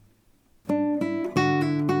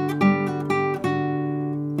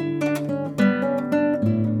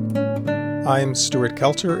I'm Stuart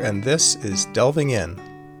Kelter, and this is Delving In.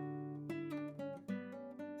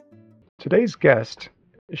 Today's guest,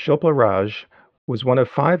 Shilpa Raj, was one of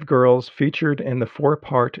 5 girls featured in the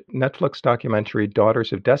 4-part Netflix documentary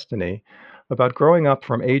Daughters of Destiny about growing up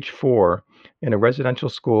from age 4 in a residential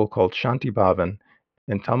school called Shanti Bhavan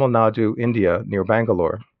in Tamil Nadu, India, near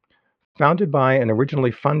Bangalore. Founded by and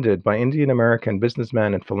originally funded by Indian American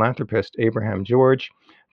businessman and philanthropist Abraham George,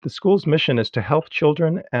 the school's mission is to help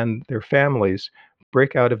children and their families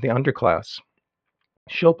break out of the underclass.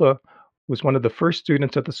 Shilpa was one of the first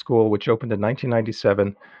students at the school, which opened in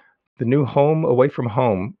 1997, the new home away from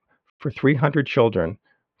home for 300 children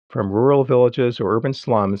from rural villages or urban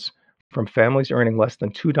slums, from families earning less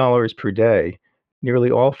than $2 per day, nearly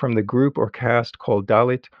all from the group or caste called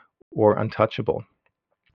Dalit or Untouchable.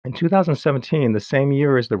 In 2017, the same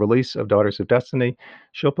year as the release of Daughters of Destiny,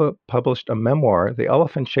 Shilpa published a memoir, The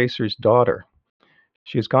Elephant Chaser's Daughter.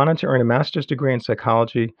 She has gone on to earn a master's degree in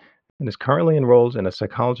psychology and is currently enrolled in a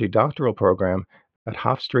psychology doctoral program at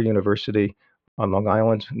Hofstra University on Long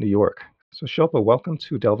Island, New York. So, Shilpa, welcome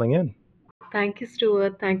to Delving In. Thank you,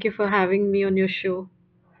 Stuart. Thank you for having me on your show.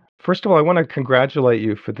 First of all, I want to congratulate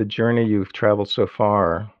you for the journey you've traveled so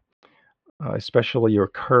far, especially your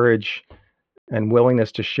courage and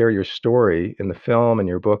willingness to share your story in the film and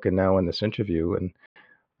your book and now in this interview. And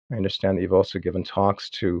I understand that you've also given talks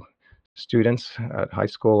to students at high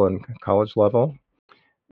school and college level,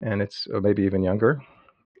 and it's or maybe even younger.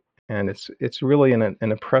 And it's really an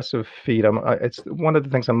impressive feat. It's one of the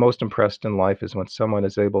things I'm most impressed in life is when someone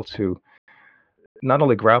is able to not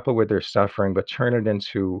only grapple with their suffering, but turn it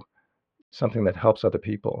into something that helps other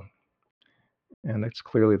people. And it's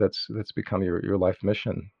clearly that's become your life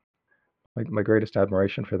mission. My greatest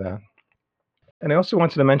admiration for that. And I also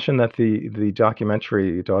wanted to mention that the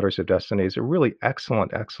documentary Daughters of Destiny is a really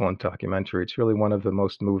excellent documentary. It's really one of the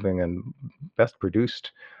most moving and best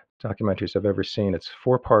produced documentaries I've ever seen. It's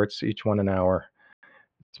 4 parts, each one an hour.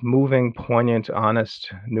 It's moving, poignant, honest,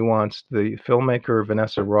 nuanced. The filmmaker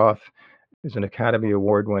Vanessa Roth is an Academy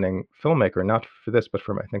Award-winning filmmaker, not for this, but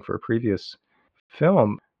I think for a previous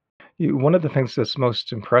film. One of the things that's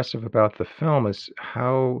most impressive about the film is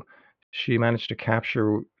how she managed to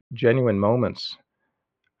capture genuine moments.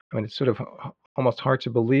 I mean, it's sort of almost hard to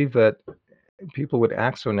believe that people would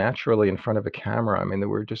act so naturally in front of a camera. I mean, there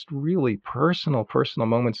were just really personal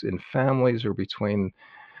moments in families or between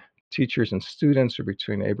teachers and students or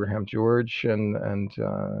between Abraham George and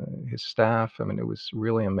his staff. I mean, it was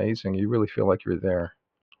really amazing. You really feel like you're there.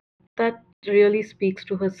 That really speaks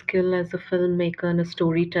to her skill as a filmmaker and a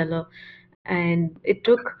storyteller. And it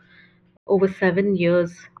took over 7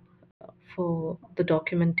 years for the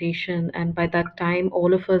documentation. And by that time,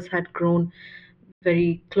 all of us had grown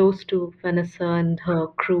very close to Vanessa and her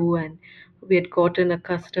crew, and we had gotten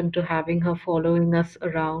accustomed to having her following us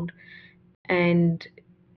around. And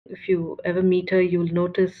if you ever meet her, you'll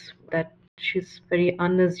notice that she's very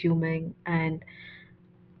unassuming and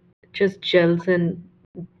just gels in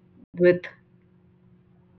with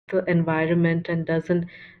the environment and doesn't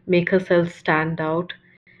make herself stand out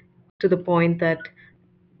to the point that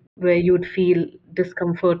where you'd feel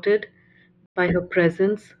discomforted by her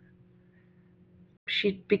presence.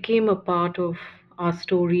 She became a part of our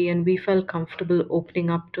story, and we felt comfortable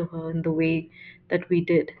opening up to her in the way that we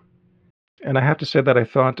did. And I have to say that I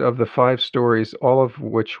thought of the 5 stories, all of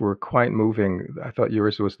which were quite moving. I thought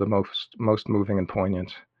yours was the most moving and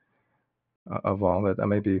poignant of all. That I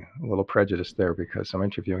may be a little prejudiced there because I'm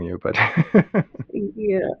interviewing you, but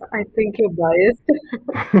Yeah, I think you're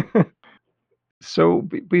biased. so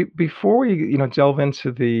before we delve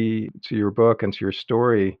into the to your book and to your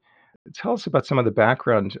story, tell us about some of the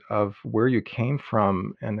background of where you came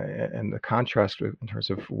from and the contrast in terms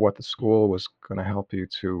of what the school was going to help you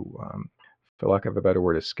to, for lack of a better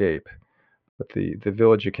word, escape. But the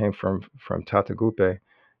village you came from Tatagupe.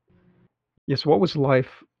 Yes, what was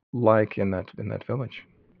life like in that village?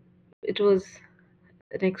 It was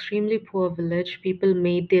an extremely poor village. People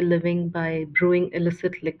made their living by brewing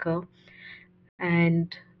illicit liquor,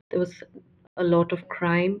 and there was a lot of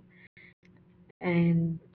crime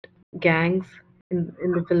and gangs in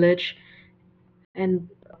the village. And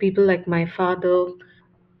people like my father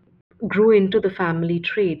grew into the family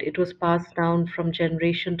trade. It was passed down from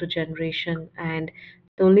generation to generation, and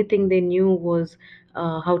the only thing they knew was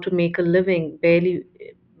how to make a living, barely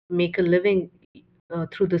make a living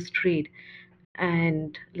through this trade.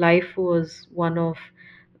 And life was one of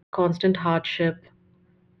constant hardship,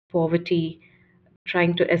 poverty,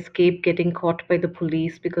 trying to escape getting caught by the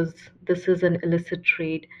police because this is an illicit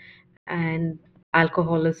trade, and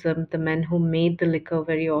alcoholism. The men who made the liquor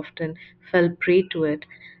very often fell prey to it,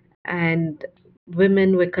 and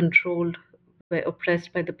women were controlled, were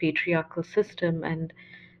oppressed by the patriarchal system. And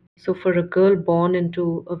so, for a girl born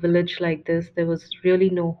into a village like this, there was really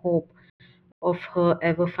no hope of her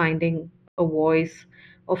ever finding a voice,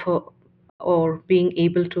 of her, or being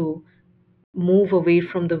able to move away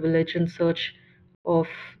from the village in search of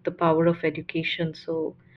the power of education.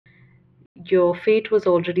 So, your fate was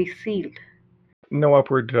already sealed. No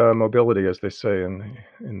upward mobility, as they say in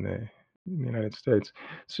the in the United States.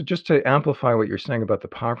 So just to amplify what you're saying about the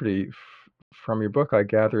poverty, from your book, I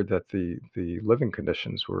gathered that the living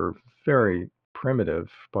conditions were very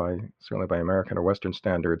primitive by certainly by American or Western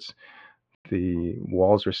standards. The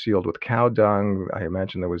walls are sealed with cow dung. I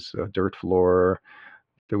imagine there was a dirt floor.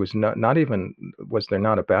 There was not even was there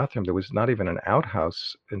not a bathroom. There was not even an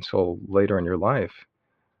outhouse until later in your life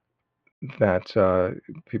that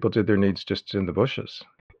people did their needs just in the bushes.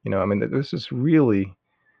 I mean, this is really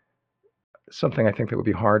something I think that would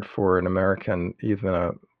be hard for an American, even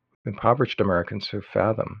a impoverished American, to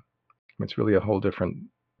fathom. It's really a whole different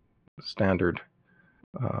standard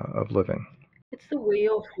of living. It's the way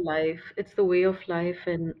of life. It's the way of life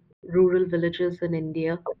in rural villages in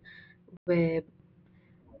India where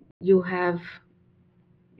you have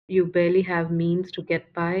you barely have means to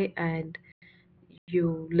get by and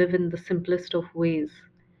you live in the simplest of ways.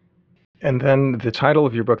 And then the title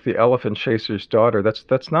of your book, "The Elephant Chaser's Daughter,"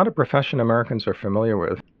 that's not a profession Americans are familiar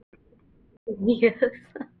with. Yes,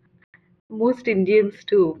 most Indians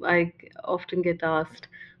too. I often get asked,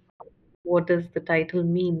 what does the title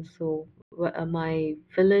mean? So, my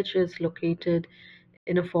village is located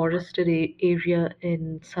in a forested area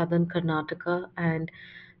in southern Karnataka, and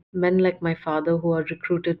men like my father who are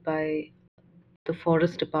recruited by the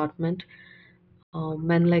forest department,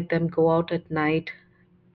 men like them go out at night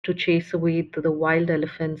to chase away the wild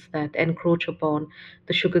elephants that encroach upon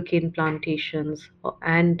the sugarcane plantations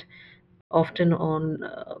and often on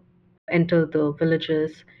enter the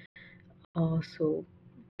villages. So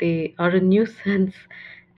they are a nuisance,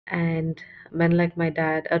 and men like my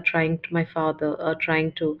dad are my father are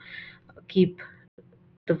trying to keep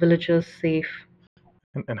the villagers safe.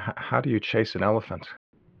 And how do you chase an elephant?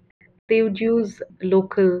 They would use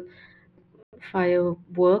local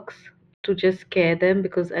fireworks to just scare them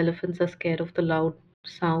because elephants are scared of the loud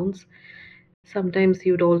sounds. Sometimes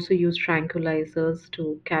you'd also use tranquilizers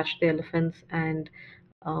to catch the elephants, and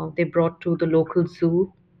they brought to the local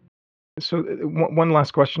zoo. So one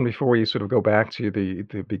last question before we sort of go back to the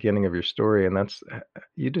beginning of your story, and that's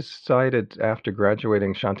you decided after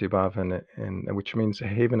graduating Shanti Bhavan, which means a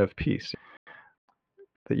haven of peace,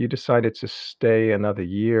 that you decided to stay another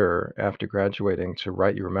year after graduating to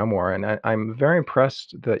write your memoir. And I'm very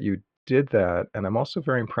impressed that you did that. And I'm also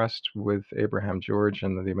very impressed with Abraham George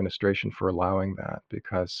and the administration for allowing that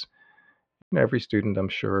because every student, I'm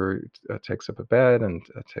sure, takes up a bed and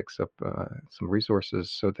takes up some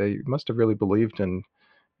resources. So they must have really believed in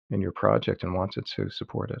your project and wanted to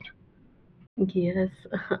support it. Yes,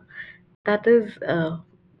 that is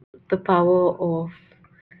the power of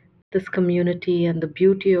this community and the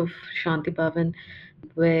beauty of Shanti Bhavan,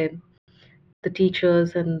 where the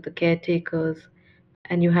teachers and the caretakers,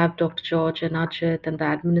 and you have Dr. George and Ajit and the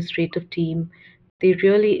administrative team, they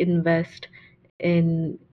really invest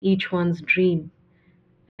in each one's dream.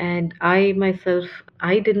 And I myself,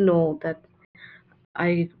 I didn't know that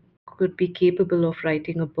I could be capable of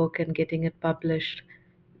writing a book and getting it published.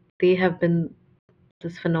 They have been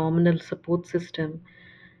this phenomenal support system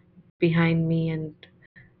behind me and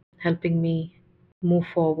helping me move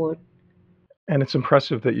forward. And it's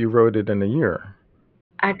impressive that you wrote it in a year.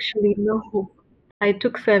 Actually, no, I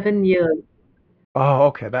took 7 years. Oh,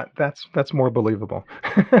 okay. That's more believable.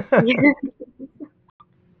 Yeah,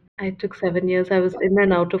 I took 7 years. I was in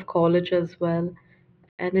and out of college as well.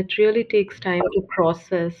 And it really takes time to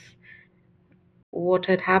process what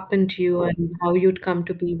had happened to you and how you'd come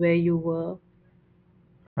to be where you were.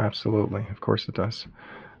 Absolutely. Of course it does.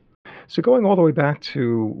 So going all the way back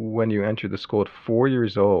to when you entered the school at 4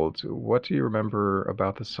 years old, what do you remember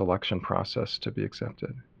about the selection process to be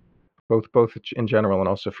accepted? Both in general and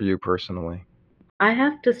also for you personally. I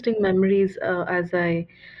have distinct memories as I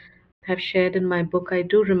have shared in my book. I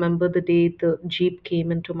do remember the day the Jeep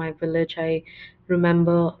came into my village. I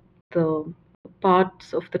remember the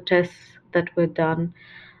parts of the tests that were done.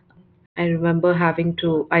 I remember having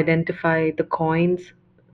to identify the coins,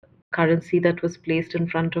 currency that was placed in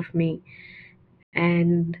front of me.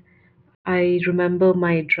 And I remember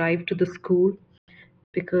my drive to the school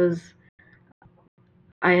because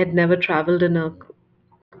I had never traveled in a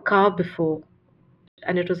car before.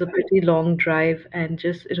 And it was a pretty long drive, and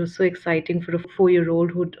just it was so exciting for a 4-year old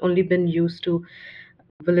who'd only been used to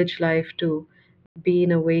village life to be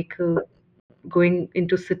in a vehicle, going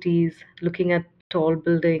into cities, looking at tall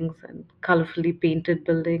buildings and colorfully painted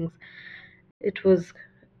buildings. It was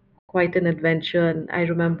quite an adventure. And I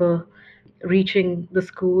remember reaching the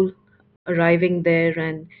school, arriving there,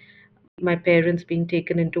 and my parents being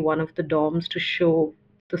taken into one of the dorms to show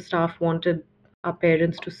the staff wanted our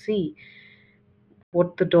parents to see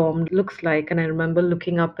what the dorm looks like. And I remember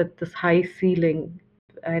looking up at this high ceiling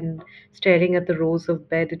and staring at the rows of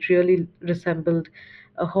bed. It really resembled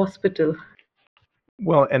a hospital.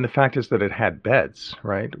 Well, and the fact is that it had beds,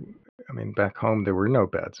 right? I mean, back home there were no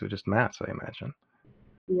beds; they were just mats, I imagine.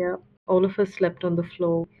 Yeah, all of us slept on the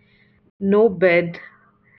floor. No bed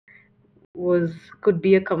was could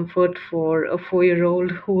be a comfort for a 4-year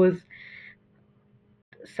old who was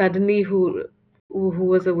suddenly who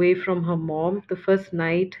was away from her mom. The first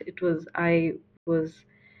night, it was I was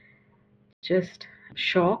just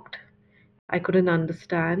shocked. I couldn't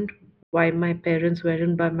understand why my parents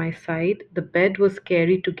weren't by my side. The bed was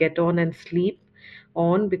scary to get on and sleep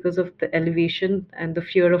on because of the elevation and the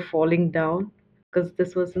fear of falling down, because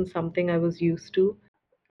this wasn't something I was used to.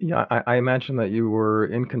 Yeah, I imagine that you were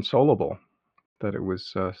inconsolable, that it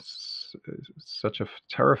was such a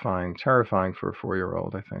terrifying for a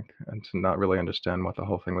 4-year-old, I think, and to not really understand what the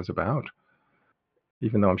whole thing was about,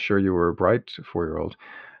 even though I'm sure you were a bright 4-year-old.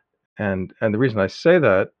 And the reason I say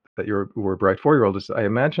that you were a bright 4-year-old is I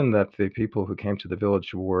imagine that the people who came to the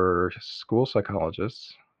village were school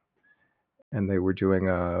psychologists, and they were doing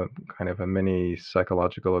a kind of a mini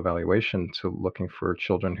psychological evaluation to looking for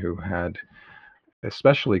children who had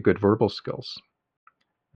especially good verbal skills.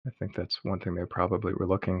 I think that's one thing they probably were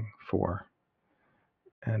looking for,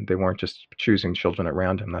 and they weren't just choosing children at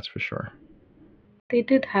random, that's for sure. They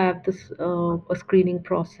did have this a screening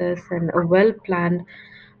process and a well planned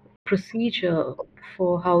procedure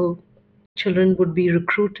for how children would be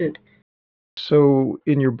recruited. So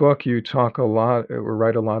in your book, you talk a lot or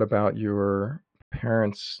write a lot about your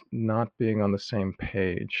parents not being on the same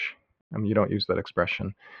page. I mean, you don't use that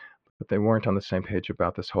expression, but they weren't on the same page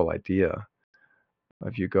about this whole idea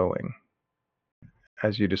of you going.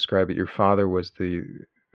 As you describe it, your father was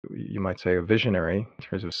you might say, a visionary in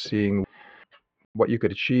terms of seeing what you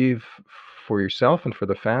could achieve for yourself and for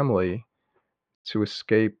the family to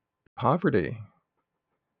escape poverty,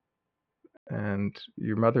 and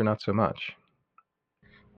your mother not so much.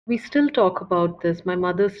 We still talk about this. My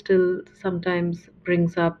mother still sometimes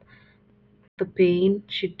brings up the pain.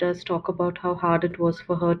 She does talk about how hard it was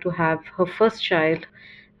for her to have her first child,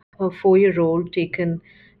 her 4-year-old, taken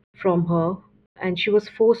from her. And she was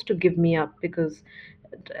forced to give me up because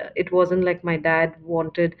it wasn't like my dad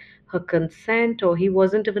wanted her consent, or he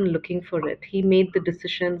wasn't even looking for it. He made the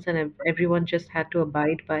decisions and everyone just had to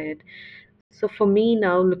abide by it. So for me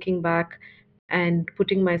now, looking back and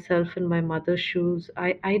putting myself in my mother's shoes,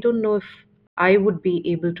 I don't know if I would be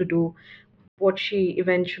able to do what she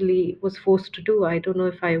eventually was forced to do. I don't know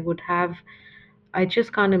if I would have. I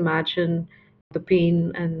just can't imagine the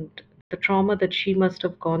pain and the trauma that she must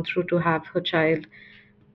have gone through to have her child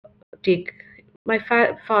take. My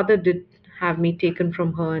father did have me taken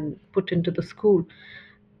from her and put into the school.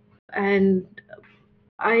 And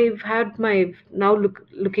I've had my now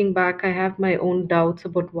looking back, I have my own doubts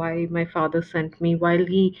about why my father sent me. While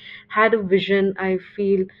he had a vision, I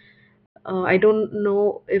feel I don't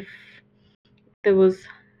know if there was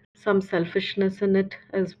some selfishness in it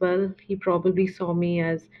as well. He probably saw me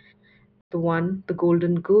as the one, the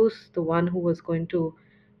golden goose, the one who was going to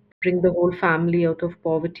bring the whole family out of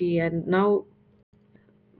poverty. And now,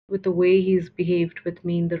 with the way he's behaved with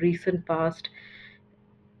me in the recent past,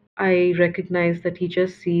 I recognize that he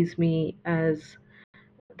just sees me as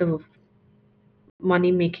the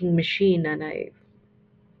money making machine, and I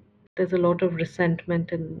there's a lot of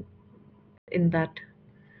resentment in that.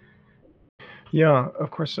 Yeah,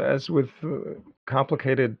 of course, as with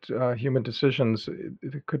complicated human decisions,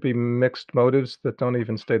 it could be mixed motives that don't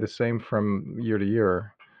even stay the same from year to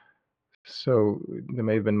year. So there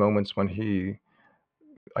may have been moments when he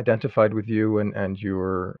identified with you and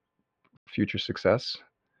your future success,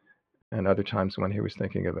 and other times when he was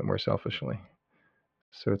thinking of it more selfishly.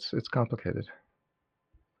 So it's complicated,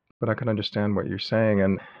 but I can understand what you're saying,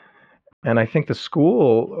 and I think the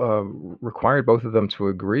school required both of them to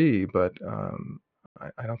agree, but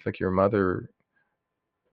I don't think your mother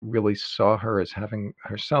really saw her as having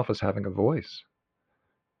herself as having a voice.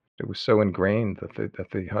 It was so ingrained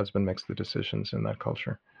that the husband makes the decisions in that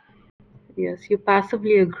culture. Yes, you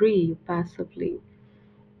passively agree, you passively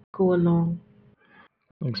go along.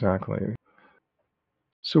 Exactly.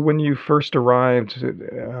 So when you first arrived,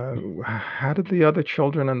 how did the other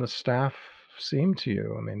children and the staff seem to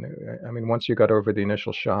you? I mean, once you got over the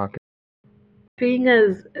initial shock. Being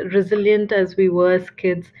as resilient as we were as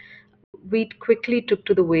kids, we quickly took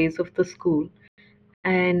to the ways of the school.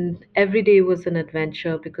 And every day was an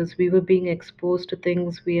adventure because we were being exposed to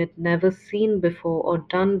things we had never seen before or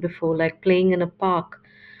done before, like playing in a park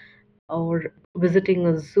or visiting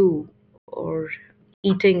a zoo or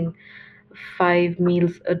eating 5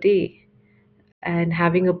 meals a day and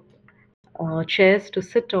having chairs to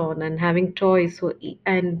sit on and having toys.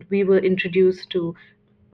 And we were introduced to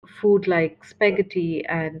food like spaghetti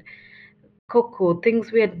and cocoa,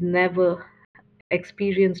 things we had never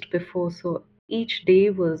experienced before. So each day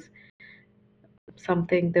was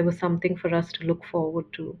something, there was something for us to look forward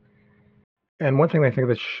to. And one thing I think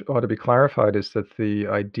that ought to be clarified is that the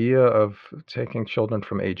idea of taking children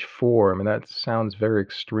from age 4, I mean, that sounds very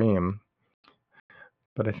extreme,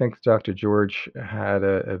 but I think Dr. George had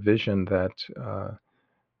a vision that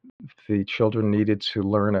the children needed to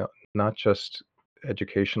learn not just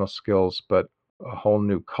educational skills, but a whole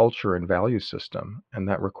new culture and value system, and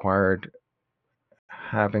that required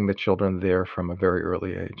having the children there from a very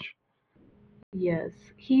early age. Yes,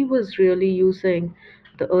 he was really using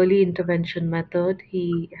the early intervention method.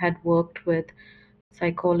 He had worked with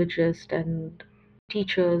psychologists and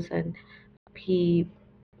teachers, and he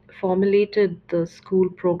formulated the school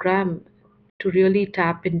program to really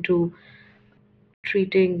tap into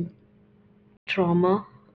treating trauma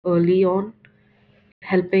early on,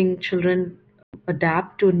 helping children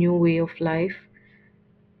adapt to a new way of life,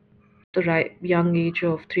 the right young age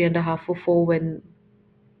of 3.5 or 4,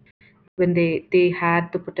 when they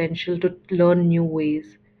had the potential to learn new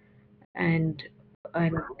ways and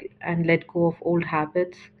and and let go of old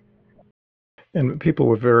habits. And people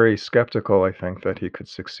were very skeptical, I think, that he could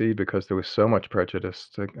succeed because there was so much prejudice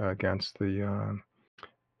against the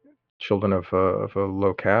children of a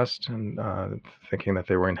low caste, and thinking that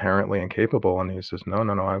they were inherently incapable. And he says, "No,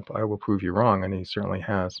 no, no, I will prove you wrong," and he certainly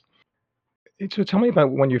has. So tell me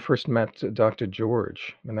about when you first met Dr.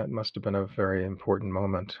 George, and that must have been a very important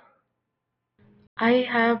moment. I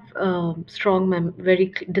have strong,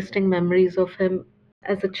 very distinct memories of him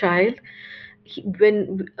as a child.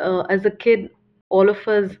 When as a kid, all of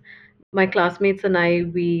us, my classmates and I,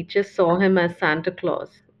 we just saw him as Santa Claus.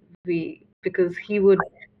 We Because he would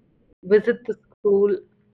visit the school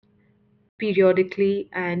periodically,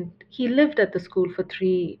 and he lived at the school for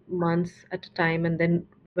 3 months at a time, and then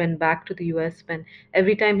went back to the US. When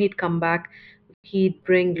every time he'd come back, he'd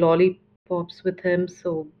bring lollipops with him.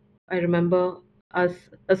 So I remember us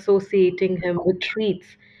associating him with treats,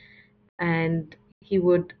 and he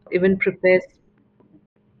would even prepare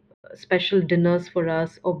special dinners for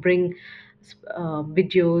us or bring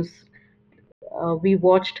videos. We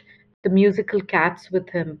watched the musical Cats with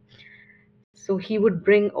him. So he would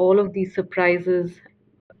bring all of these surprises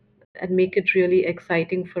and make it really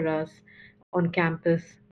exciting for us on campus.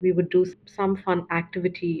 We would do some fun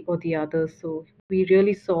activity or the other. So we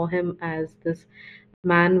really saw him as this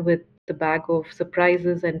man with the bag of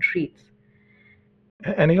surprises and treats.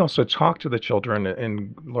 And he also talked to the children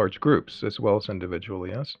in large groups as well as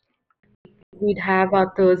individually, yes? We'd have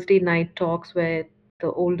our Thursday night talks where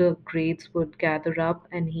the older grades would gather up,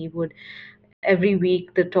 and he would, every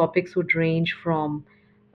week, the topics would range from,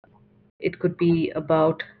 it could be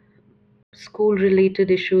about school related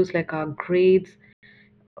issues like our grades,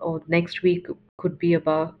 or next week could be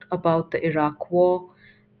about the Iraq war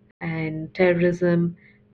and terrorism,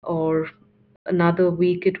 or another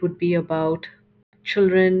week it would be about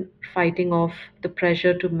children fighting off the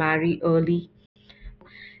pressure to marry early.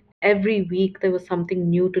 Every week there was something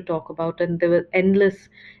new to talk about, and there were endless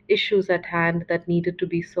issues at hand that needed to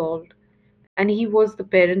be solved. And he was the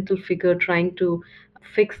parental figure trying to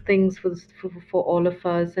fix things for all of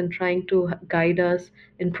us and trying to guide us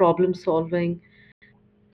in problem solving.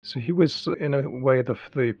 So he was, in a way,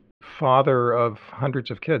 the father of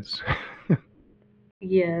hundreds of kids.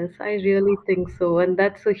 Yes, I really think so. And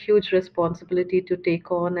that's a huge responsibility to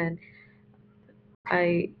take on. And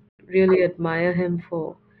I really admire him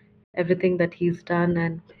for everything that he's done.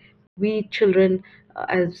 And we children,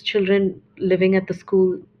 as children living at the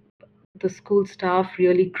school staff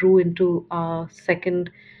really grew into our second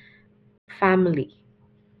family.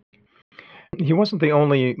 He wasn't the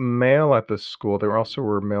only male at the school. There also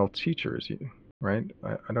were male teachers, right?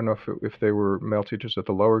 I don't know if they were male teachers at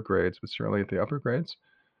the lower grades, but certainly at the upper grades.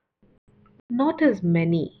 Not as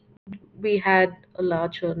many. We had a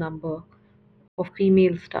larger number of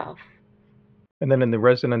female staff. And then in the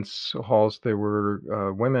residence halls, there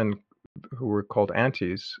were women who were called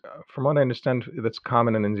aunties. From what I understand, that's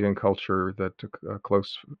common in Indian culture that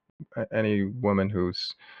close any woman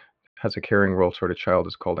who's has a caring role toward a child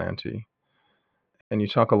is called Auntie. And you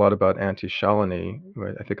talk a lot about Auntie Shalini,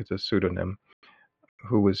 right? I think it's a pseudonym,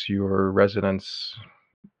 who was your residence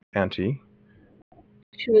auntie.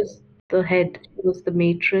 She was the head, she was the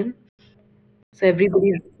matron. So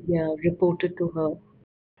everybody, yeah, reported to her.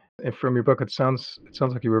 And from your book, it sounds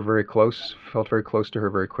like you were very close, felt very close to her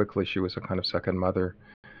very quickly. She was a kind of second mother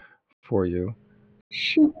for you.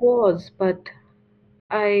 She was, but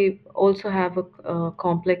I also have a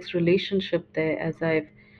complex relationship there, as I've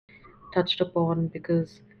touched upon,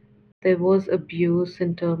 because there was abuse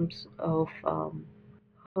in terms of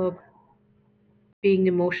her being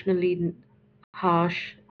emotionally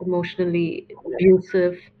harsh, emotionally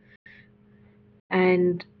abusive,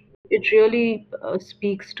 and it really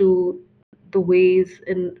speaks to the ways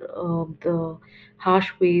in the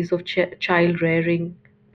harsh ways of child rearing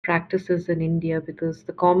practices in India, because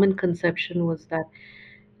the common conception was that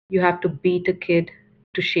you have to beat a kid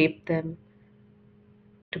to shape them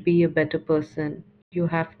to be a better person. You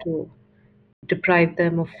have to deprive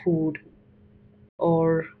them of food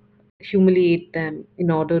or humiliate them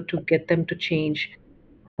in order to get them to change.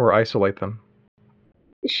 Or isolate them.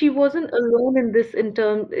 She wasn't alone in this. In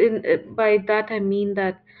term in By that I mean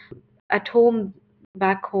that at home,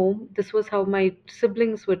 back home, this was how my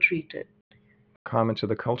siblings were treated, Common to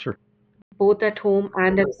the culture. both at home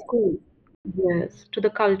and at school. Yes, to the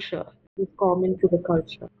culture. It's common to the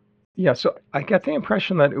culture. Yeah, so I get the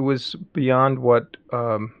impression that it was beyond what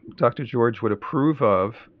Dr. George would approve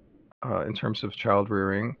of in terms of child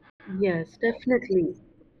rearing. Yes, definitely.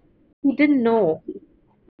 He didn't know.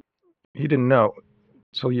 He didn't know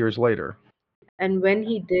till years later. And when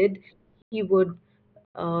he did, he would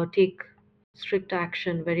take strict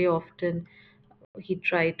action. Very often, he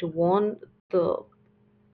tried to warn the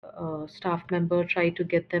staff member, try to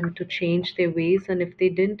get them to change their ways, and if they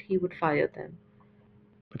didn't, he would fire them.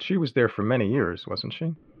 But she was there for many years, wasn't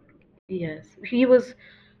she? Yes, he was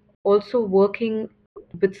also working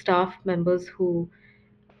with staff members who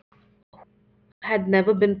had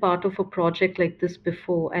never been part of a project like this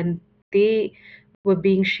before, and they were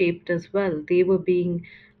being shaped as well. They were being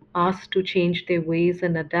asked to change their ways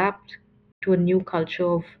and adapt to a new culture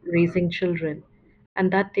of raising children,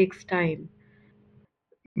 and that takes time.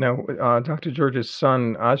 Now, Dr. George's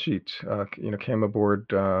son Ajit, came aboard,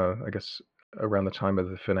 I guess, around the time of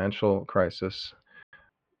the financial crisis,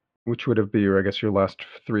 which would have been, I guess, your last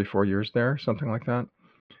 3, 4 years there, something like that.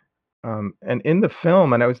 And in the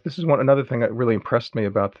film, and this is another thing that really impressed me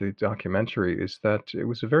about the documentary is that it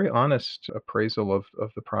was a very honest appraisal of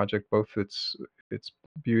the project, both its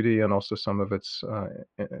beauty and also some of its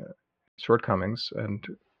shortcomings, and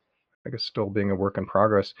I guess still being a work in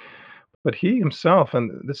progress. But he himself,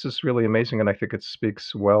 and this is really amazing, and I think it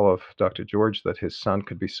speaks well of Dr. George that his son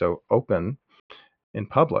could be so open in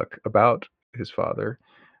public about his father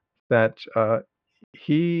that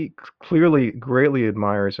he clearly greatly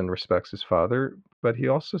admires and respects his father, but he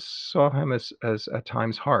also saw him as at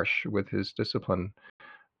times harsh with his discipline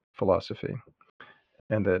philosophy.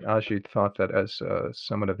 And that Ajit thought that as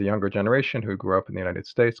someone of the younger generation who grew up in the United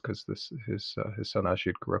States, because his son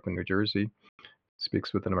Ajit grew up in New Jersey,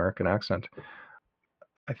 speaks with an American accent.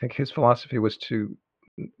 I think his philosophy was to,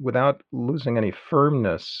 without losing any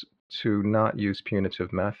firmness, to not use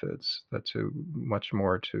punitive methods, that to much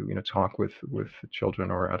more to talk with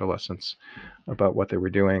children or adolescents about what they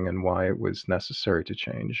were doing and why it was necessary to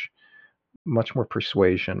change. Much more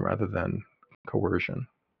persuasion rather than coercion.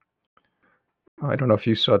 I don't know if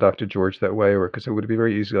you saw Dr. George that way, or because it would be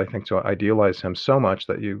very easy, I think, to idealize him so much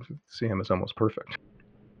that you see him as almost perfect.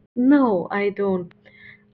 No, I don't.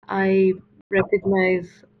 I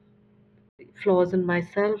recognize flaws in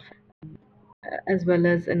myself as well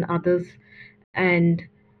as in others, and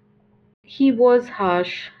he was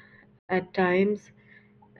harsh at times,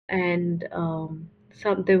 and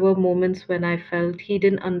there were moments when I felt he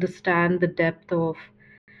didn't understand the depth of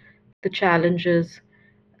the challenges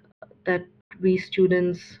that we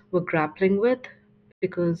students were grappling with,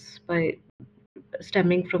 because by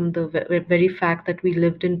stemming from the very fact that we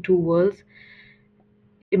lived in two worlds,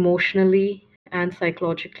 emotionally and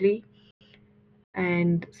psychologically,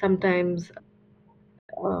 and sometimes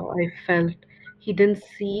I felt he didn't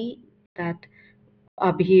see that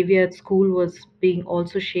our behavior at school was being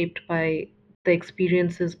also shaped by the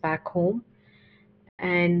experiences back home.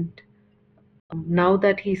 And now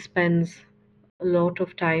that he spends a lot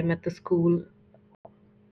of time at the school,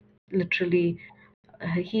 literally,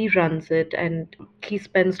 he runs it, and he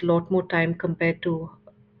spends a lot more time compared to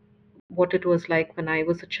what it was like when I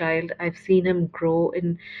was a child. I've seen him grow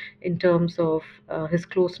in terms of his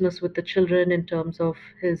closeness with the children, in terms of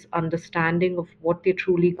his understanding of what they're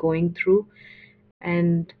truly going through,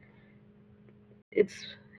 and it's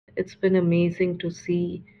it's been amazing to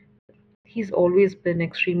see. He's always been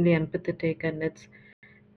extremely empathetic, and it's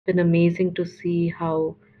been amazing to see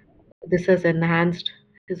how this has enhanced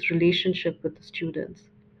his relationship with the students.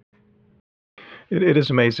 It is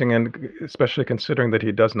amazing, and especially considering that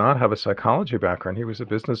he does not have a psychology background. He was a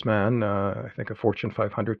businessman, I think a Fortune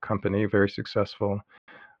 500 company, very successful.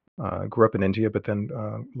 Grew up in India, but then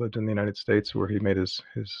lived in the United States, where he made his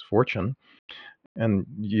fortune, and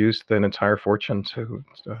used that entire fortune to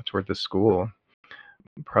toward the school,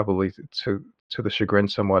 probably to the chagrin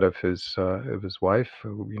somewhat of his wife,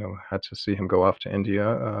 who had to see him go off to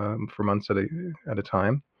India for months at a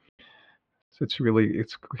time. So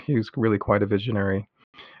it's he's really quite a visionary.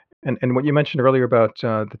 And what you mentioned earlier about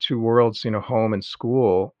the two worlds, home and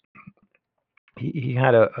school, he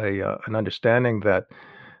had an understanding that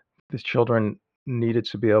these children needed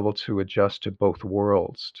to be able to adjust to both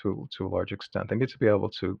worlds to a large extent. They need to be able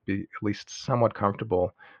to be at least somewhat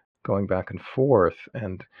comfortable going back and forth.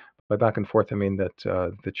 And by back and forth, I mean that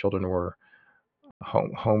the children were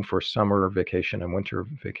home for summer vacation and winter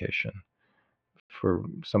vacation for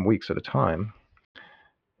some weeks at a time.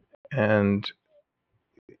 And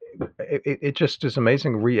it just is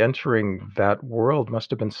amazing re-entering that world must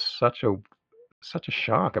have been such a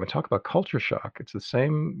shock. I mean, talk about culture shock. It's the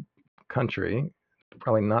same country,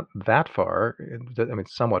 probably not that far. I mean,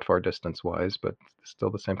 somewhat far distance-wise, but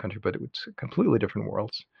still the same country, but it's completely different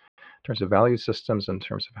worlds in terms of value systems, in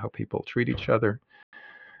terms of how people treat each other,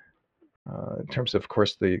 in terms of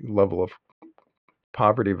course, the level of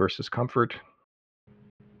poverty versus comfort.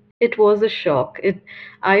 It was a shock.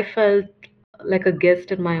 I felt like a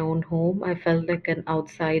guest in my own home. I felt like an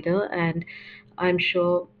outsider, and I'm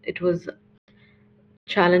sure it was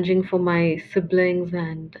challenging for my siblings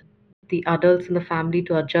and the adults in the family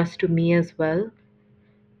to adjust to me as well,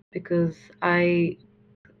 because I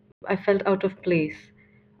felt out of place.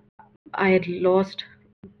 I had lost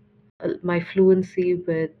my fluency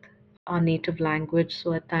with our native language,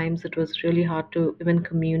 so at times it was really hard to even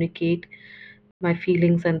communicate my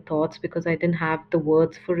feelings and thoughts because I didn't have the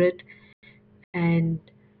words for it. And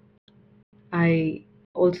I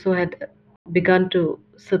also had begun to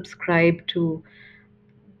subscribe to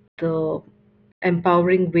the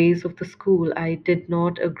empowering ways of the school. I did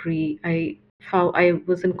not agree. I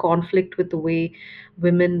was in conflict with the way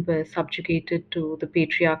women were subjugated to the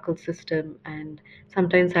patriarchal system, and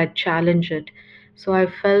sometimes I'd challenge it. So I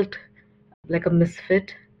felt like a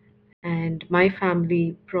misfit, and my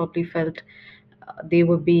family probably felt they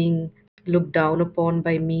were being looked down upon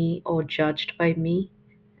by me or judged by me.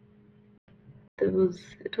 It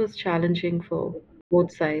was challenging for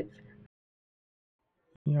both sides.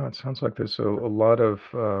 Yeah, it sounds like there's a lot of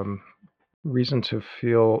reason to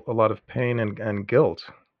feel a lot of pain and guilt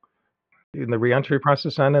in the reentry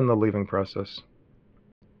process and in the leaving process.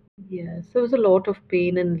 Yes, there was a lot of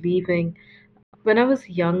pain in leaving. When I was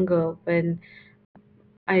younger, when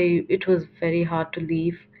I it was very hard to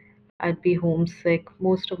leave. I'd be homesick.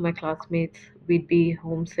 Most of my classmates, we'd be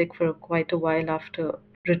homesick for quite a while after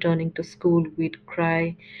returning to school. We'd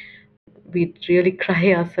cry. We'd really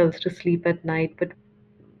cry ourselves to sleep at night. But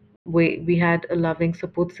we had a loving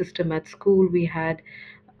support system at school. We had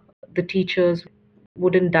the teachers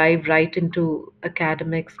wouldn't dive right into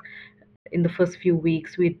academics in the first few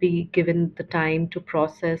weeks. We'd be given the time to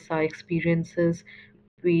process our experiences.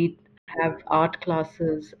 We'd have art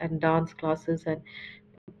classes and dance classes, and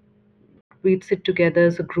we'd sit together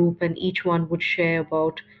as a group, and each one would share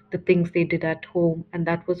about the things they did at home. And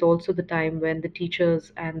that was also the time when the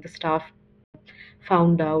teachers and the staff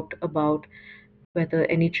found out about whether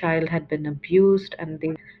any child had been abused, and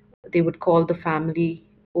they would call the family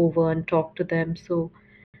over and talk to them. So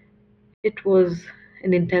it was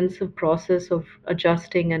an intensive process of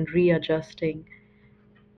adjusting and readjusting.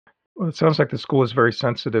 Well, it sounds like the school is very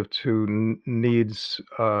sensitive to needs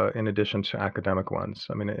in addition to academic ones.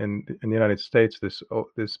 I mean, in the United States,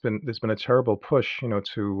 there's been a terrible push,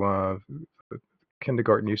 to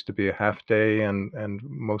kindergarten used to be a half day and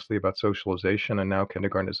mostly about socialization, and now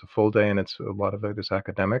kindergarten is a full day, and it's a lot of it is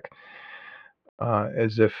academic.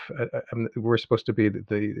 As if we're supposed to be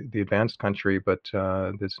the advanced country, but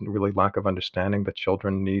there's really lack of understanding that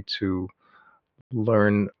children need to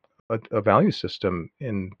learn a value system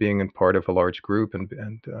in being in part of a large group and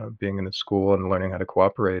being in a school and learning how to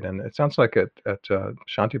cooperate. And it sounds like at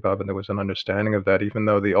Shanti Bhavan there was an understanding of that, even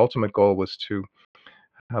though the ultimate goal was to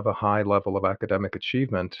have a high level of academic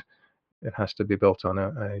achievement. It has to be built on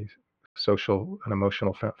a social and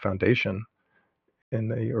emotional foundation in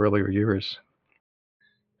the earlier years.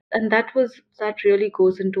 And that really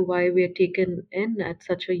goes into why we are taken in at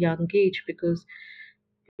such a young age, because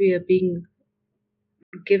we are being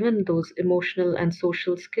given those emotional and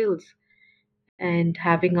social skills and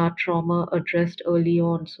having our trauma addressed early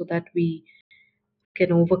on so that we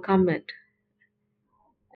can overcome it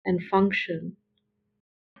and function.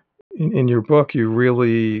 In your book, you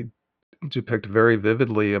really depict very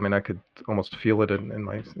vividly. I mean, I could almost feel it in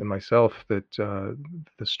myself that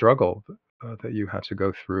the struggle that you had to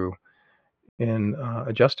go through in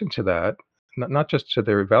adjusting to that, not just to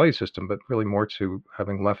their value system, but really more to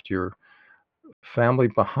having left your family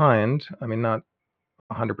behind. I mean, not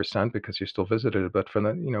 100% because you still visited it, but for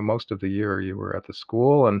the most of the year you were at the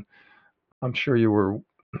school, and I'm sure you were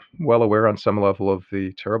well aware on some level of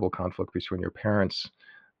the terrible conflict between your parents,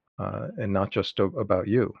 and not just about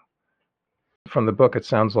you. From the book, it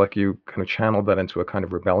sounds like you kind of channeled that into a kind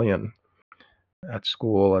of rebellion at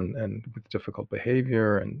school and with difficult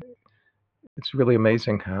behavior, and it's really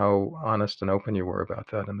amazing how honest and open you were about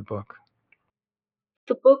that in the book.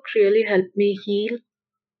 The book really helped me heal.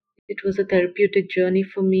 It was a therapeutic journey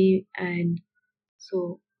for me, and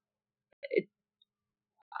so it,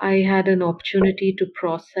 I had an opportunity to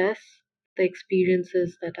process the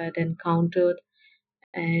experiences that I'd encountered,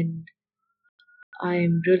 and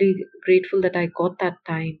I'm really grateful that I got that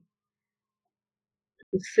time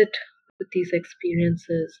to sit with these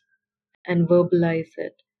experiences and verbalize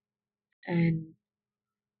it and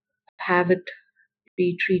have it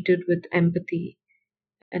be treated with empathy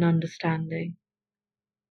and understanding.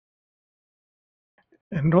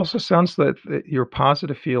 And it also sounds that your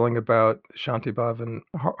positive feeling about Shanti Bhavan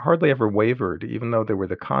hardly ever wavered, even though there were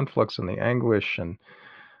the conflicts and the anguish and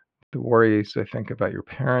the worries, I think, about your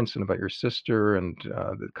parents and about your sister and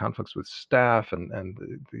the conflicts with staff and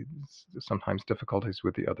the sometimes difficulties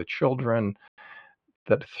with the other children.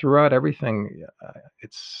 That throughout everything,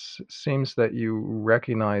 it seems that you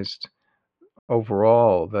recognized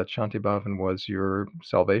overall that Shanti Bhavan was your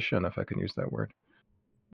salvation, if I can use that word.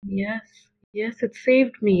 Yes, yes, it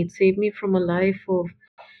saved me. It saved me from a life of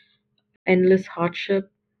endless hardship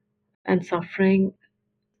and suffering.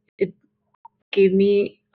 It gave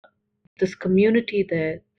me this community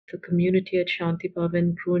there. The community at Shanti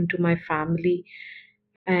Bhavan grew into my family,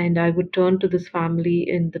 and I would turn to this family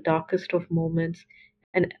in the darkest of moments.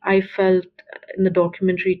 And I felt in the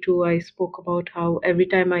documentary too, I spoke about how every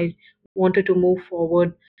time I wanted to move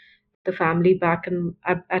forward, the family back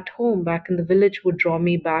at home, back in the village, would draw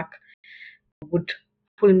me back, would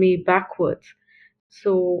pull me backwards.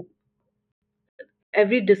 So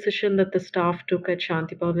every decision that the staff took at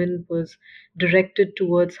Shanti Bhavan was directed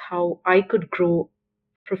towards how I could grow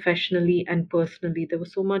professionally and personally. There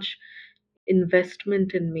was so much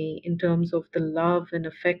investment in me in terms of the love and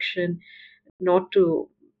affection, not to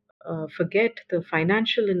forget the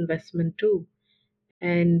financial investment too.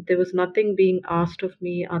 And there was nothing being asked of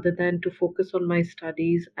me other than to focus on my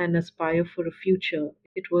studies and aspire for a future.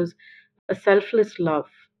 It was a selfless love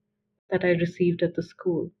that I received at the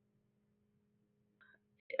school.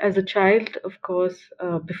 As a child, of course,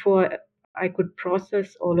 before I could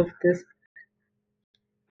process all of this,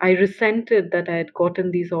 I resented that I had gotten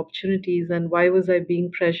these opportunities and why was I being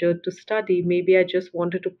pressured to study? Maybe I just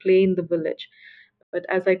wanted to play in the village. But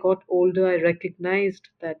as I got older, I recognized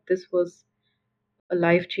that this was a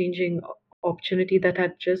life changing opportunity that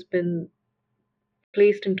had just been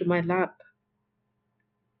placed into my lap.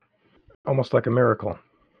 Almost like a miracle.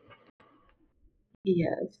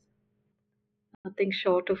 Yes, nothing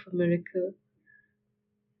short of a miracle.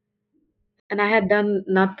 And I had done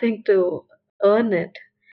nothing to earn it.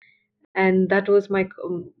 And that was my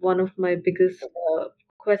one of my biggest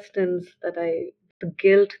questions, that I the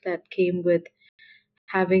guilt that came with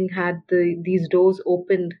having had these doors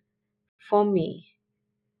opened for me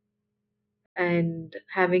and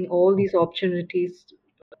having all these opportunities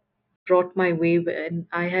brought my way when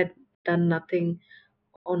I had done nothing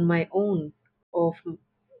on my own, of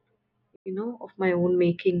of my own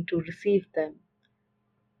making to receive them.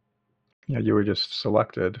 Yeah, you were just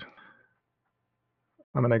selected.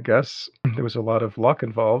 I mean, I guess there was a lot of luck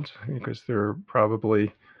involved because there are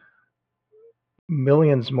probably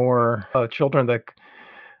millions more children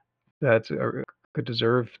that could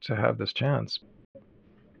deserve to have this chance.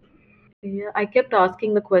 Yeah, I kept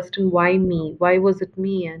asking the question, why me? Why was it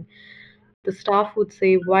me? And the staff would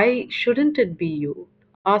say, why shouldn't it be you?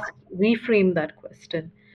 Reframe that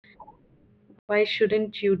question. Why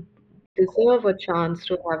shouldn't you deserve a chance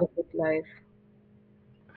to have a good life?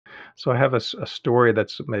 So I have a story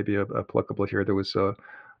that's maybe applicable here. There was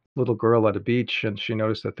little girl at a beach, and she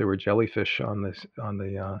noticed that there were jellyfish on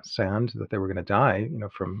the sand, that they were going to die,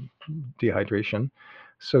 from dehydration.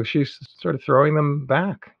 So she started throwing them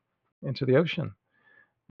back into the ocean.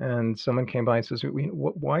 And someone came by and says,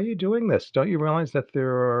 "Why are you doing this? Don't you realize that there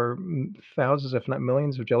are thousands, if not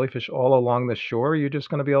millions, of jellyfish all along the shore? You're just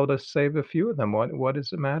going to be able to save a few of them. What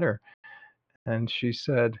does it matter?" And she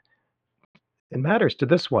said, "It matters to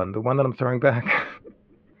this one, the one that I'm throwing back."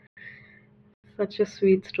 Such a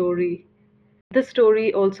sweet story. This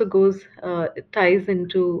story also it ties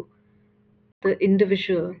into the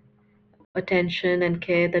individual attention and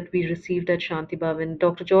care that we received at Shanti Bhavan.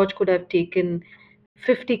 Dr. George could have taken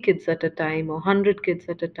 50 kids at a time or 100 kids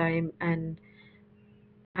at a time and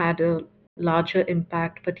had a larger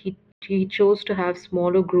impact, but he chose to have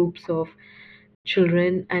smaller groups of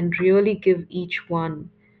children and really give each one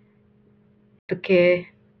the care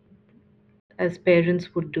as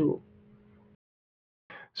parents would do.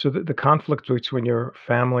 So the conflict between your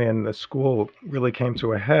family and the school really came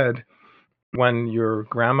to a head when your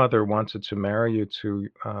grandmother wanted to marry you to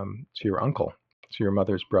your uncle, to your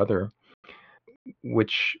mother's brother,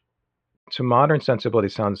 which to modern sensibility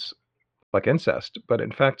sounds like incest, but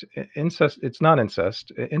in fact, incest, it's not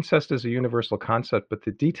incest. Incest is a universal concept, but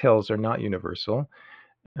the details are not universal.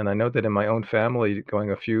 And I know that in my own family,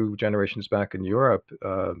 going a few generations back in Europe,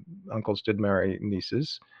 uncles did marry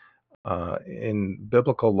nieces. In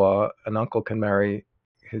biblical law, an uncle can marry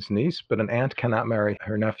his niece, but an aunt cannot marry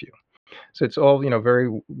her nephew. So it's all,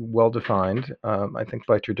 very well defined. I think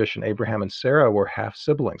by tradition, Abraham and Sarah were half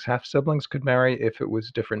siblings. Half siblings could marry if it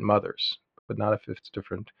was different mothers, but not if it's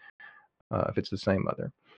different, if it's the same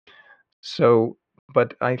mother. So,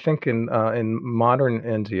 but I think in modern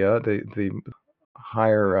India, the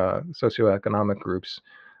higher socioeconomic groups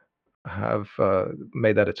have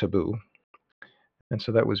made that a taboo, and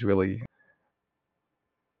so that was really,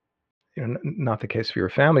 not the case for your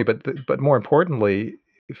family. But more importantly,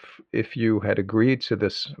 if you had agreed to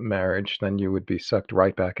this marriage, then you would be sucked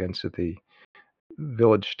right back into the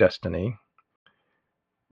village destiny,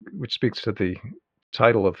 which speaks to the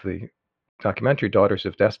title of the documentary, Daughters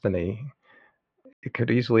of Destiny. It could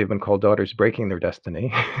easily have been called Daughters Breaking Their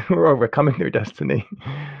Destiny or Overcoming Their Destiny.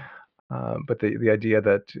 But the idea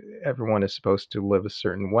that everyone is supposed to live a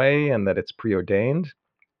certain way and that it's preordained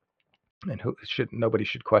and nobody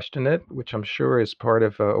should question it, which I'm sure is part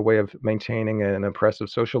of a way of maintaining an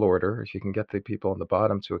oppressive social order. If you can get the people on the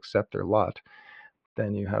bottom to accept their lot,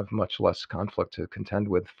 then you have much less conflict to contend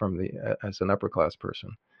with as an upper class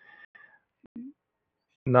person.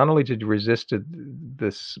 Not only did you resist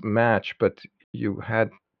this match, but you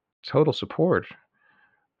had total support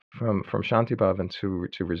from Shanti Bhavan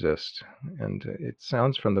to resist. And it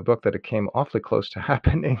sounds from the book that it came awfully close to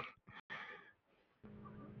happening.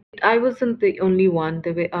 I wasn't the only one.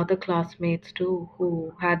 There were other classmates too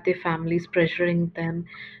who had their families pressuring them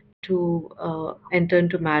to enter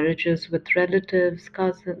into marriages with relatives,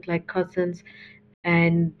 cousins,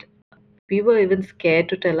 and we were even scared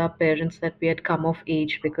to tell our parents that we had come of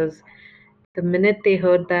age because the minute they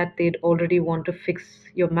heard that, they'd already want to fix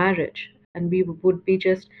your marriage, and we would be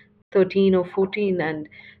just 13 or 14. And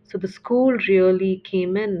so the school really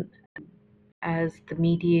came in as the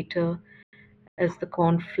mediator, as the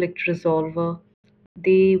conflict resolver.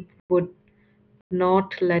 They would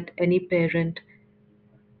not let any parent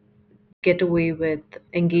get away with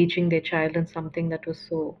engaging their child in something that was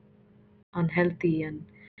so unhealthy and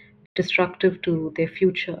destructive to their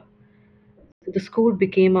future. So the school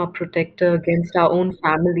became our protector against our own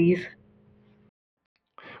families.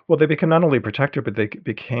 Well, they became not only protector, but they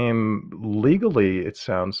became legally, it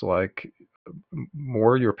sounds like,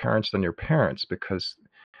 more your parents than your parents, because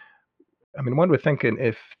I mean, one would think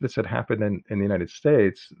if this had happened in the United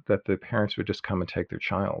States, that the parents would just come and take their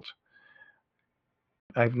child.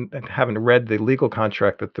 I haven't read the legal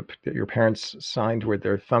contract that your parents signed with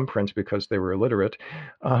their thumbprints because they were illiterate,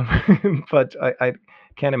 but I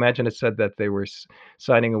can't imagine it said that they were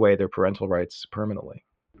signing away their parental rights permanently.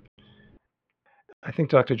 I think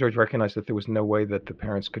Dr. George recognized that there was no way that the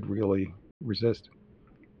parents could really resist.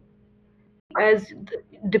 As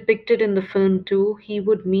depicted in the film too, he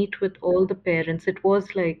would meet with all the parents. It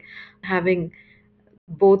was like having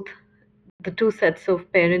both the two sets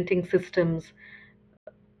of parenting systems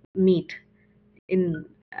meet in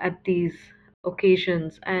at these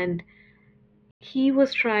occasions, and he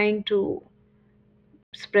was trying to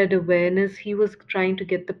spread awareness. He was trying to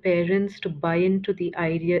get the parents to buy into the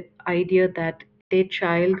idea that their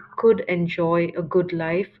child could enjoy a good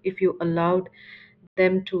life if you allowed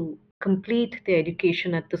them to complete their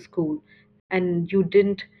education at the school and you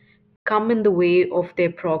didn't come in the way of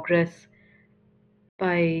their progress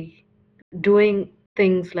by doing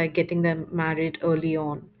things like getting them married early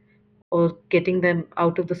on or getting them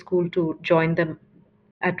out of the school to join them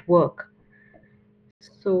at work.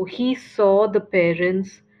 So he saw the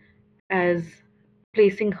parents as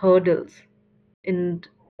placing hurdles in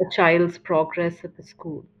a child's progress at the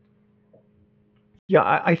school.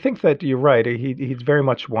 Yeah, I think that you're right. He very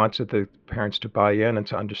much wanted the parents to buy in and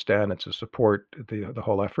to understand and to support the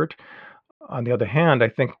whole effort. On the other hand, I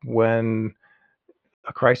think when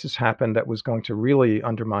a crisis happened that was going to really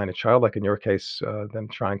undermine a child, like in your case, them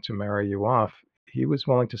trying to marry you off, he was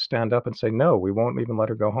willing to stand up and say, "No, we won't even let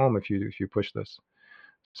her go home if you push this."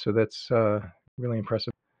 So that's really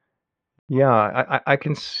impressive. Yeah, I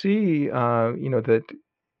can see, that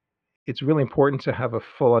it's really important to have a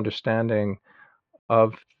full understanding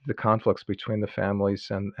of the conflicts between the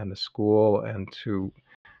families and the school, and to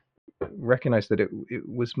recognize that it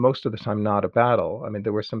was most of the time not a battle. I mean,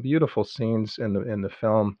 there were some beautiful scenes in the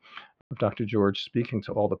film of Dr. George speaking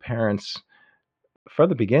to all the parents from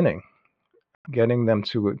the beginning, getting them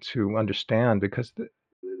to understand, because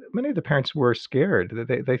many of the parents were scared.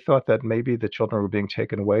 They thought that maybe the children were being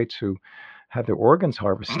taken away to have their organs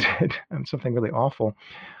harvested and something really awful.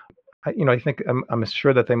 I think I'm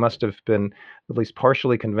sure that they must have been at least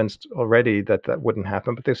partially convinced already that that wouldn't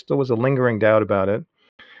happen, but there still was a lingering doubt about it.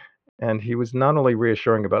 And he was not only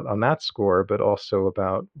reassuring about on that score, but also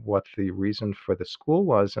about what the reason for the school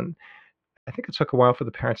was. And I think it took a while for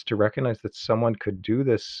the parents to recognize that someone could do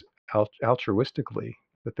this altruistically,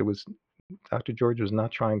 that there was Dr. George was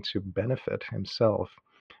not trying to benefit himself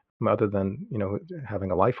other than, having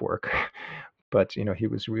a life work. But, he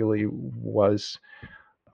was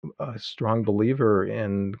a strong believer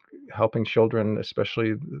in helping children,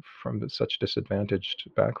 especially from such disadvantaged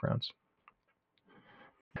backgrounds.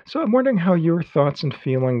 So I'm wondering how your thoughts and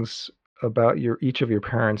feelings about your each of your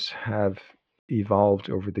parents have evolved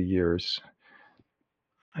over the years.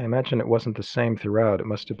 I imagine it wasn't the same throughout. It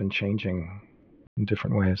must have been changing in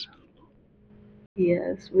different ways.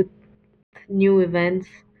 Yes, with new events,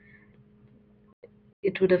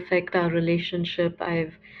 it would affect our relationship.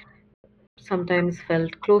 I've sometimes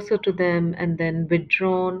felt closer to them and then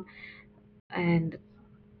withdrawn, and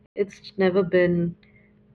it's never been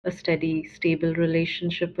a steady, stable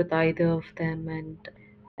relationship with either of them. And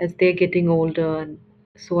as they're getting older, and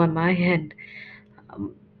so am I, and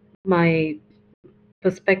um, my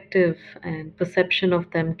perspective and perception of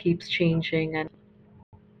them keeps changing. And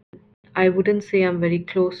I wouldn't say I'm very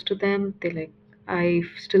close to them. I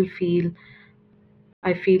still feel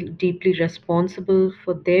I feel deeply responsible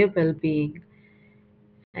for their well-being,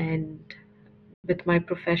 and with my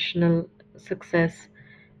professional success,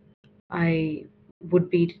 I would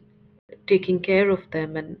be taking care of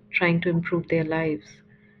them and trying to improve their lives.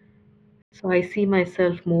 So I see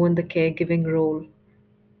myself more in the caregiving role.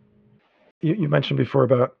 You mentioned before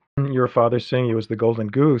about your father seeing you as the golden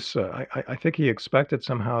goose. I think he expected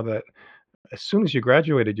somehow that as soon as you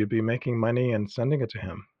graduated, you'd be making money and sending it to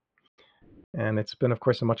him. And it's been, of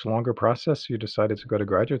course, a much longer process. You decided to go to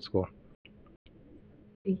graduate school.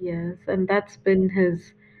 Yes, and that's been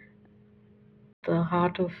the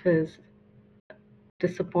heart of his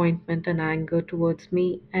disappointment and anger towards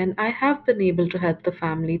me. And I have been able to help the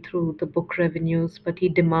family through the book revenues, but he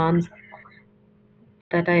demands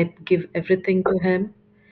that I give everything to him,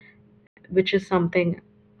 which is something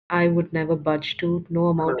I would never budge to. No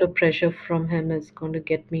amount of pressure from him is going to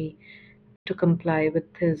get me to comply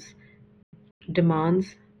with his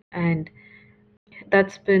demands. And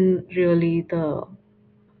that's been really the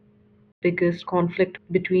biggest conflict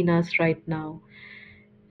between us right now.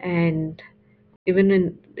 And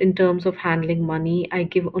even in terms of handling money, I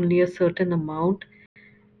give only a certain amount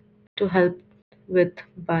to help with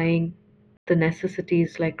buying the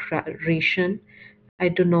necessities like ration. I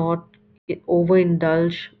do not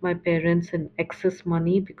overindulge my parents in excess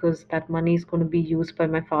money, because that money is going to be used by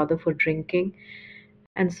my father for drinking.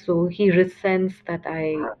 And so he resents that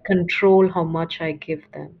I control how much I give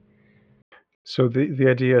them. So the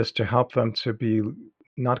idea is to help them to be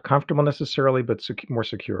not comfortable necessarily, but more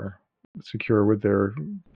secure with their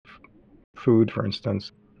food, for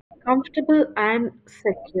instance. Comfortable and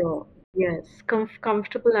secure. Yes,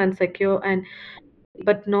 comfortable and secure, and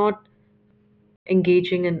but not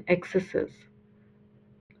engaging in excesses.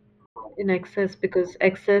 In excess, because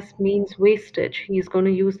excess means wastage. He's going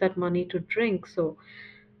to use that money to drink. So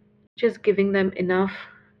just giving them enough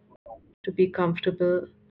to be comfortable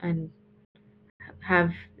and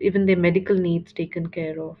have even their medical needs taken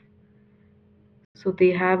care of, so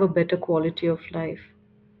they have a better quality of life.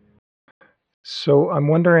 So I'm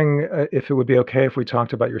wondering if it would be okay if we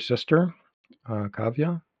talked about your sister,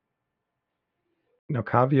 Kavya. Now,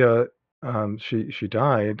 Kavya, she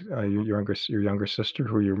died. Your younger sister,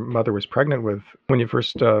 who your mother was pregnant with when you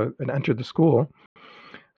first entered the school,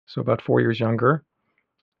 so about 4 years younger.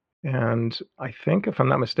 And I think, if I'm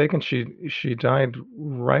not mistaken, she died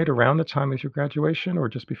right around the time of your graduation, or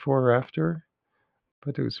just before or after.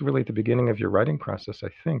 But it was really at the beginning of your writing process, I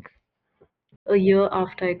think. A year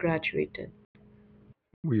after I graduated.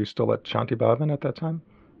 Were you still at Shanti Bhavan at that time?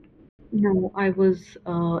 No, I was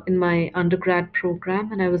in my undergrad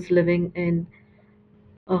program and I was living in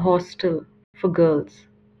a hostel for girls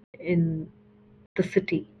in the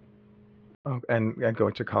city. Oh, and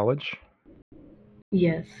going to college,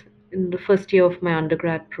 Yes, in the first year of my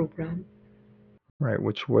undergrad program. right?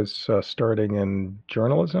 Which was starting in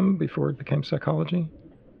journalism before it became psychology.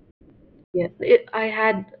 Yes, I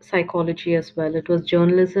had psychology as well. It was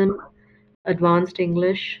journalism, advanced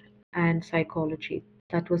English, and psychology.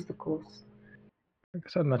 That was the course. I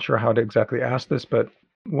guess I'm not sure how to exactly ask this, but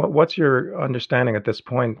what's your understanding at this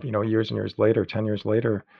point, years and years later, 10 years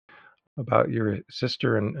later, about your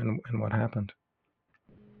sister and what happened?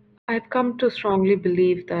 I've come to strongly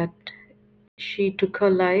believe that she took her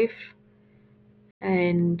life,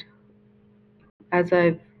 and as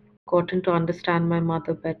I've gotten to understand my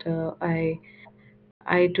mother better,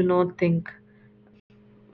 I do not think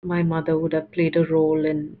my mother would have played a role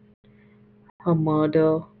in her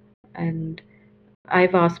murder. And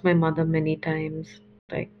I've asked my mother many times,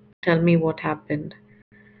 like, tell me what happened.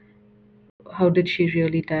 How did she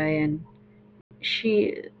really die? And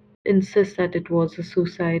she insists that it was a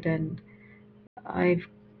suicide, and I've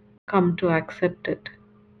come to accept it.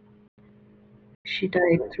 She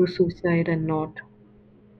died through suicide and not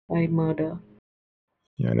by murder.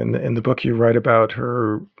 Yeah, and in the book, you write about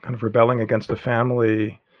her kind of rebelling against the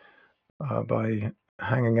family by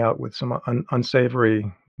hanging out with some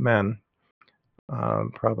unsavory men,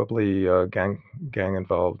 probably gang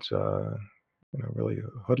involved, really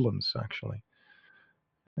hoodlums actually,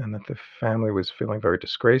 and that the family was feeling very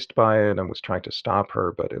disgraced by it and was trying to stop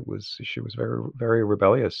her, but she was very very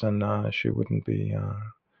rebellious, and she wouldn't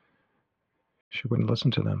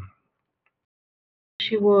listen to them.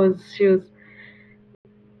 She was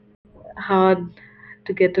hard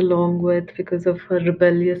to get along with because of her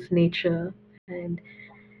rebellious nature, and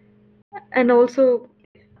also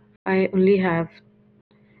I only have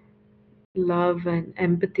love and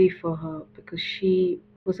empathy for her because she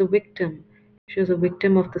was a victim. She was a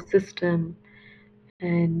victim of the system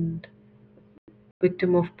and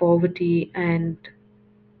victim of poverty and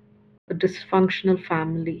a dysfunctional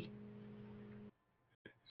family.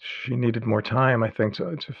 She needed more time, I think,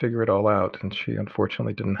 to figure it all out, and she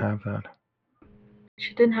unfortunately didn't have that.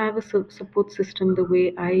 She didn't have a support system the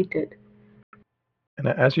way I did. And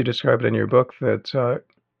as you describe it in your book, that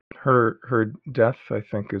her death, I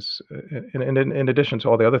think, is in addition to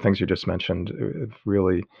all the other things you just mentioned, it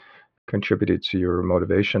really contributed to your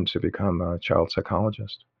motivation to become a child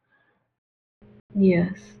psychologist.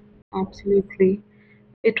 Yes, absolutely.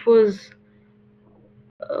 It was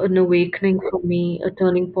an awakening for me, a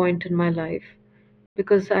turning point in my life,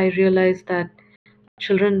 because I realized that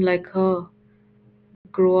children like her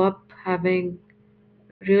grow up having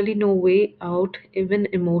really no way out, even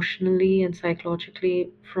emotionally and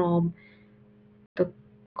psychologically, from the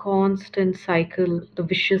constant cycle, the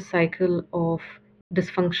vicious cycle of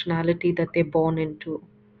dysfunctionality that they're born into.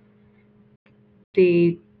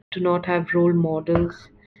 They do not have role models.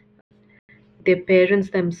 Their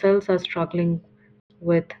parents themselves are struggling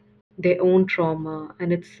with their own trauma,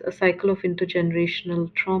 and it's a cycle of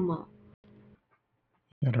intergenerational trauma.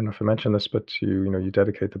 I don't know if I mentioned this, but you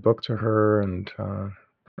dedicate the book to her and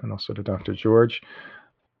also to Dr. George.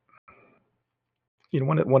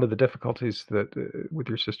 One of the difficulties that with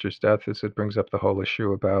your sister's death is it brings up the whole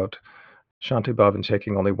issue about Shanti Bhavan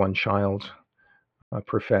taking only one child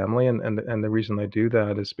per family, and the reason they do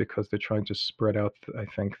that is because they're trying to spread out, I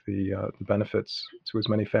think, the benefits to as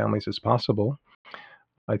many families as possible.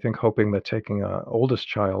 I think hoping that taking a oldest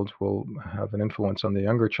child will have an influence on the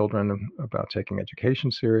younger children about taking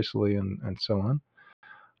education seriously and so on.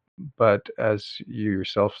 But as you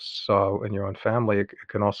yourself saw in your own family, it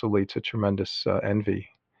can also lead to tremendous envy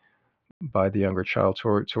by the younger child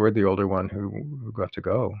toward the older one who got to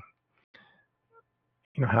go.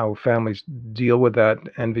 How families deal with that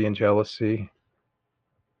envy and jealousy,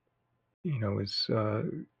 is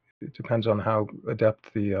it depends on how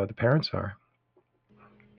adept the parents are.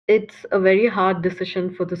 It's a very hard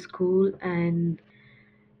decision for the school, and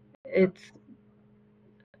it's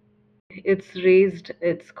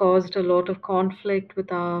it's caused a lot of conflict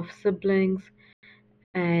with our siblings,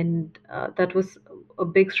 and that was a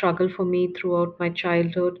big struggle for me throughout my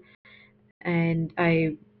childhood. and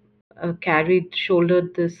I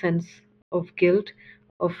shouldered the sense of guilt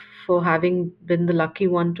of for having been the lucky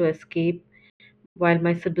one to escape while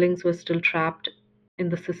my siblings were still trapped in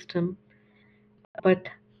the system. But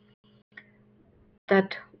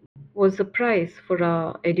that was the price for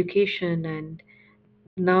our education, and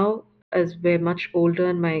now, as we're much older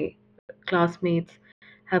and my classmates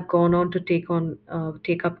have gone on to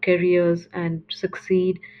take up careers and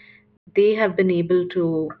succeed, they have been able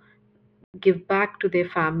to give back to their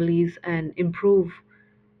families and improve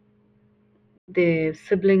their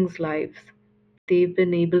siblings' lives. They've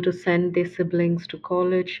been able to send their siblings to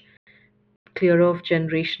college, clear off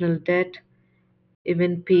generational debt,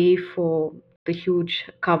 even pay for the huge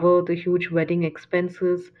wedding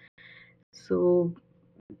expenses. So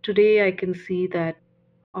today I can see that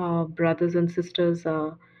our brothers and sisters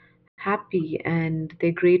are happy and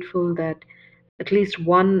they're grateful that at least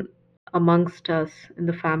one amongst us in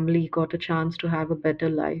the family got a chance to have a better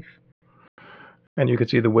life. And you could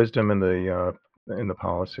see the wisdom in the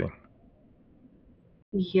policy.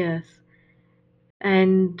 Yes.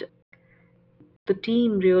 And the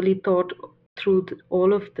team really thought through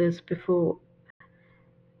all of this before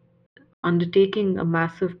undertaking a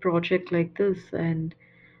massive project like this. And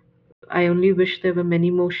I only wish there were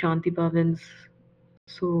many more Shanti Bhavans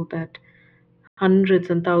so that hundreds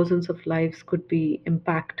and thousands of lives could be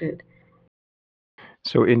impacted.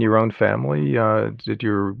 So in your own family, did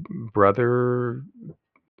your brother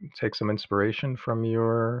take some inspiration from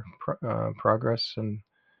your progress, and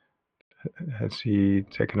has he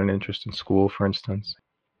taken an interest in school, for instance?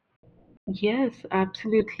 Yes,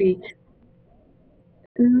 absolutely.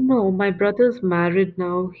 No, my brother's married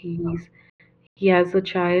now. He has a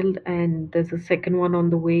child and there's a second one on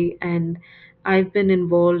the way, and I've been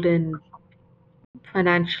involved in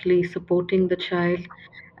financially supporting the child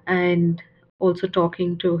and also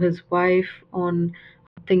talking to his wife on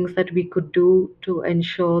things that we could do to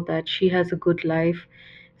ensure that she has a good life,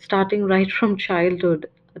 starting right from childhood,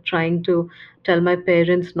 trying to tell my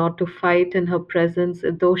parents not to fight in her presence,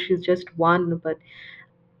 though she's just one, but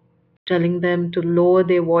telling them to lower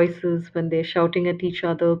their voices when they're shouting at each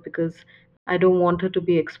other because I don't want her to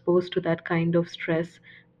be exposed to that kind of stress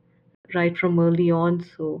right from early on.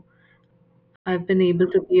 So I've been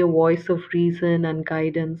able to be a voice of reason and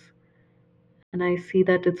guidance, and I see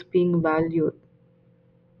that it's being valued.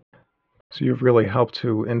 So you've really helped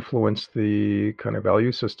to influence the kind of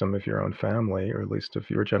value system of your own family, or at least of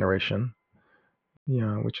your generation.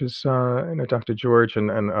 Yeah, which is, Dr. George and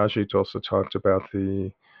Ajit also talked about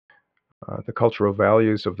the cultural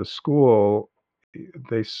values of the school.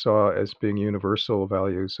 They saw as being universal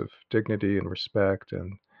values of dignity and respect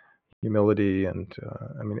and humility, and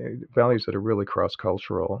I mean, values that are really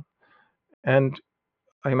cross-cultural. And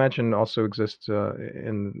I imagine also exist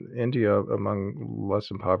in India among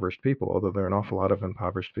less impoverished people, although there are an awful lot of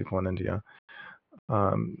impoverished people in India.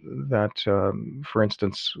 For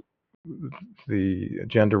instance, the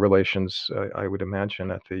gender relations, I would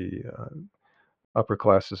imagine, at the upper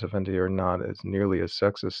classes of India are not as nearly as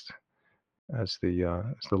sexist as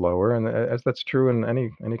the lower, and as that's true in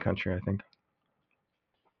any country, I think.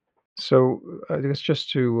 So I guess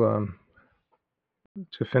just to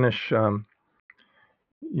finish,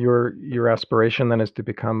 your aspiration then is to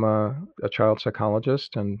become a child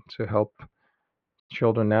psychologist and to help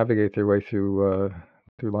children navigate their way through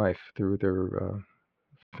life, through their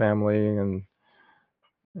family and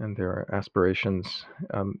their aspirations.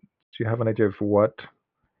 Do you have an idea of what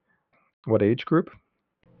age group?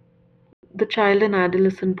 The child and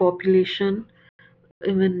adolescent population,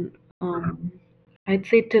 even um, I'd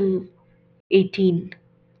say till 18.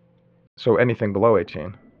 So anything below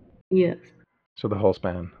 18. Yes, So the whole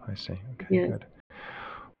span. I see. Okay, yes. good.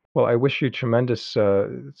 Well, I wish you tremendous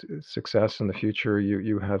success in the future.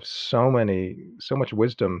 You have so much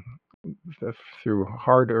wisdom through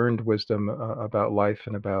hard-earned wisdom about life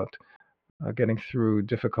and about getting through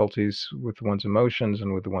difficulties with one's emotions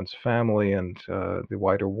and with one's family and the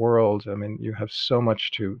wider world. I mean, you have so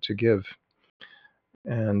much to give,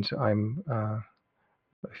 and I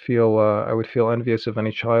would feel envious of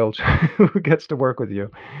any child who gets to work with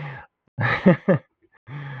you.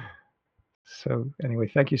 So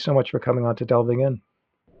anyway, thank you so much for coming on to Delving In.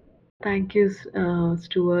 Thank you,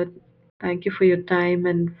 Stuart. Thank you for your time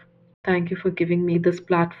and thank you for giving me this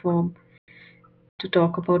platform to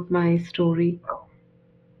talk about my story.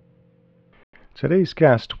 Today's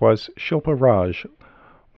guest was Shilpa Raj,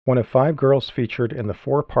 one of 5 girls featured in the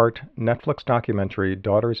 4-part Netflix documentary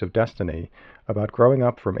Daughters of Destiny about growing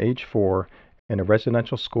up from age 4 in a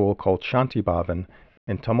residential school called Shanti Bhavan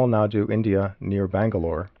in Tamil Nadu, India, near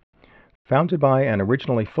Bangalore. Founded by and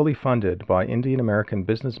originally fully funded by Indian-American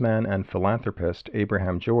businessman and philanthropist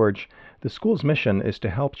Abraham George, the school's mission is to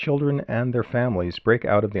help children and their families break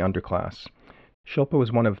out of the underclass. Shilpa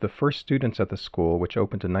was one of the first students at the school, which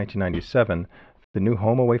opened in 1997, the new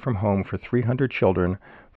home away from home for 300 children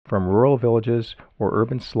from rural villages or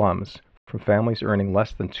urban slums, from families earning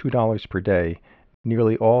less than $2 per day,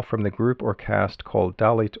 nearly all from the group or caste called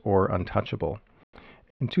Dalit or Untouchable.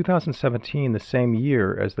 In 2017, the same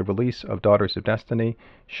year as the release of Daughters of Destiny,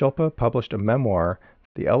 Shilpa published a memoir,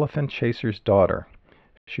 The Elephant Chaser's Daughter.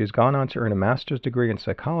 She has gone on to earn a master's degree in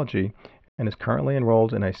psychology and is currently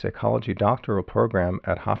enrolled in a psychology doctoral program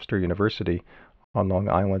at Hofstra University on Long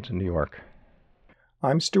Island, New York.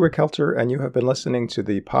 I'm Stuart Kelter, and you have been listening to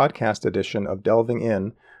the podcast edition of Delving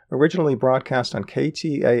In, originally broadcast on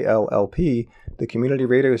KTAL-LP, the community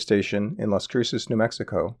radio station in Las Cruces, New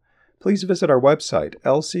Mexico. Please visit our website,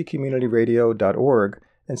 lccommunityradio.org,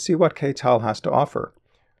 and see what KTAL has to offer.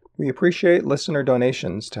 We appreciate listener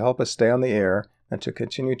donations to help us stay on the air and to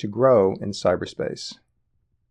continue to grow in cyberspace.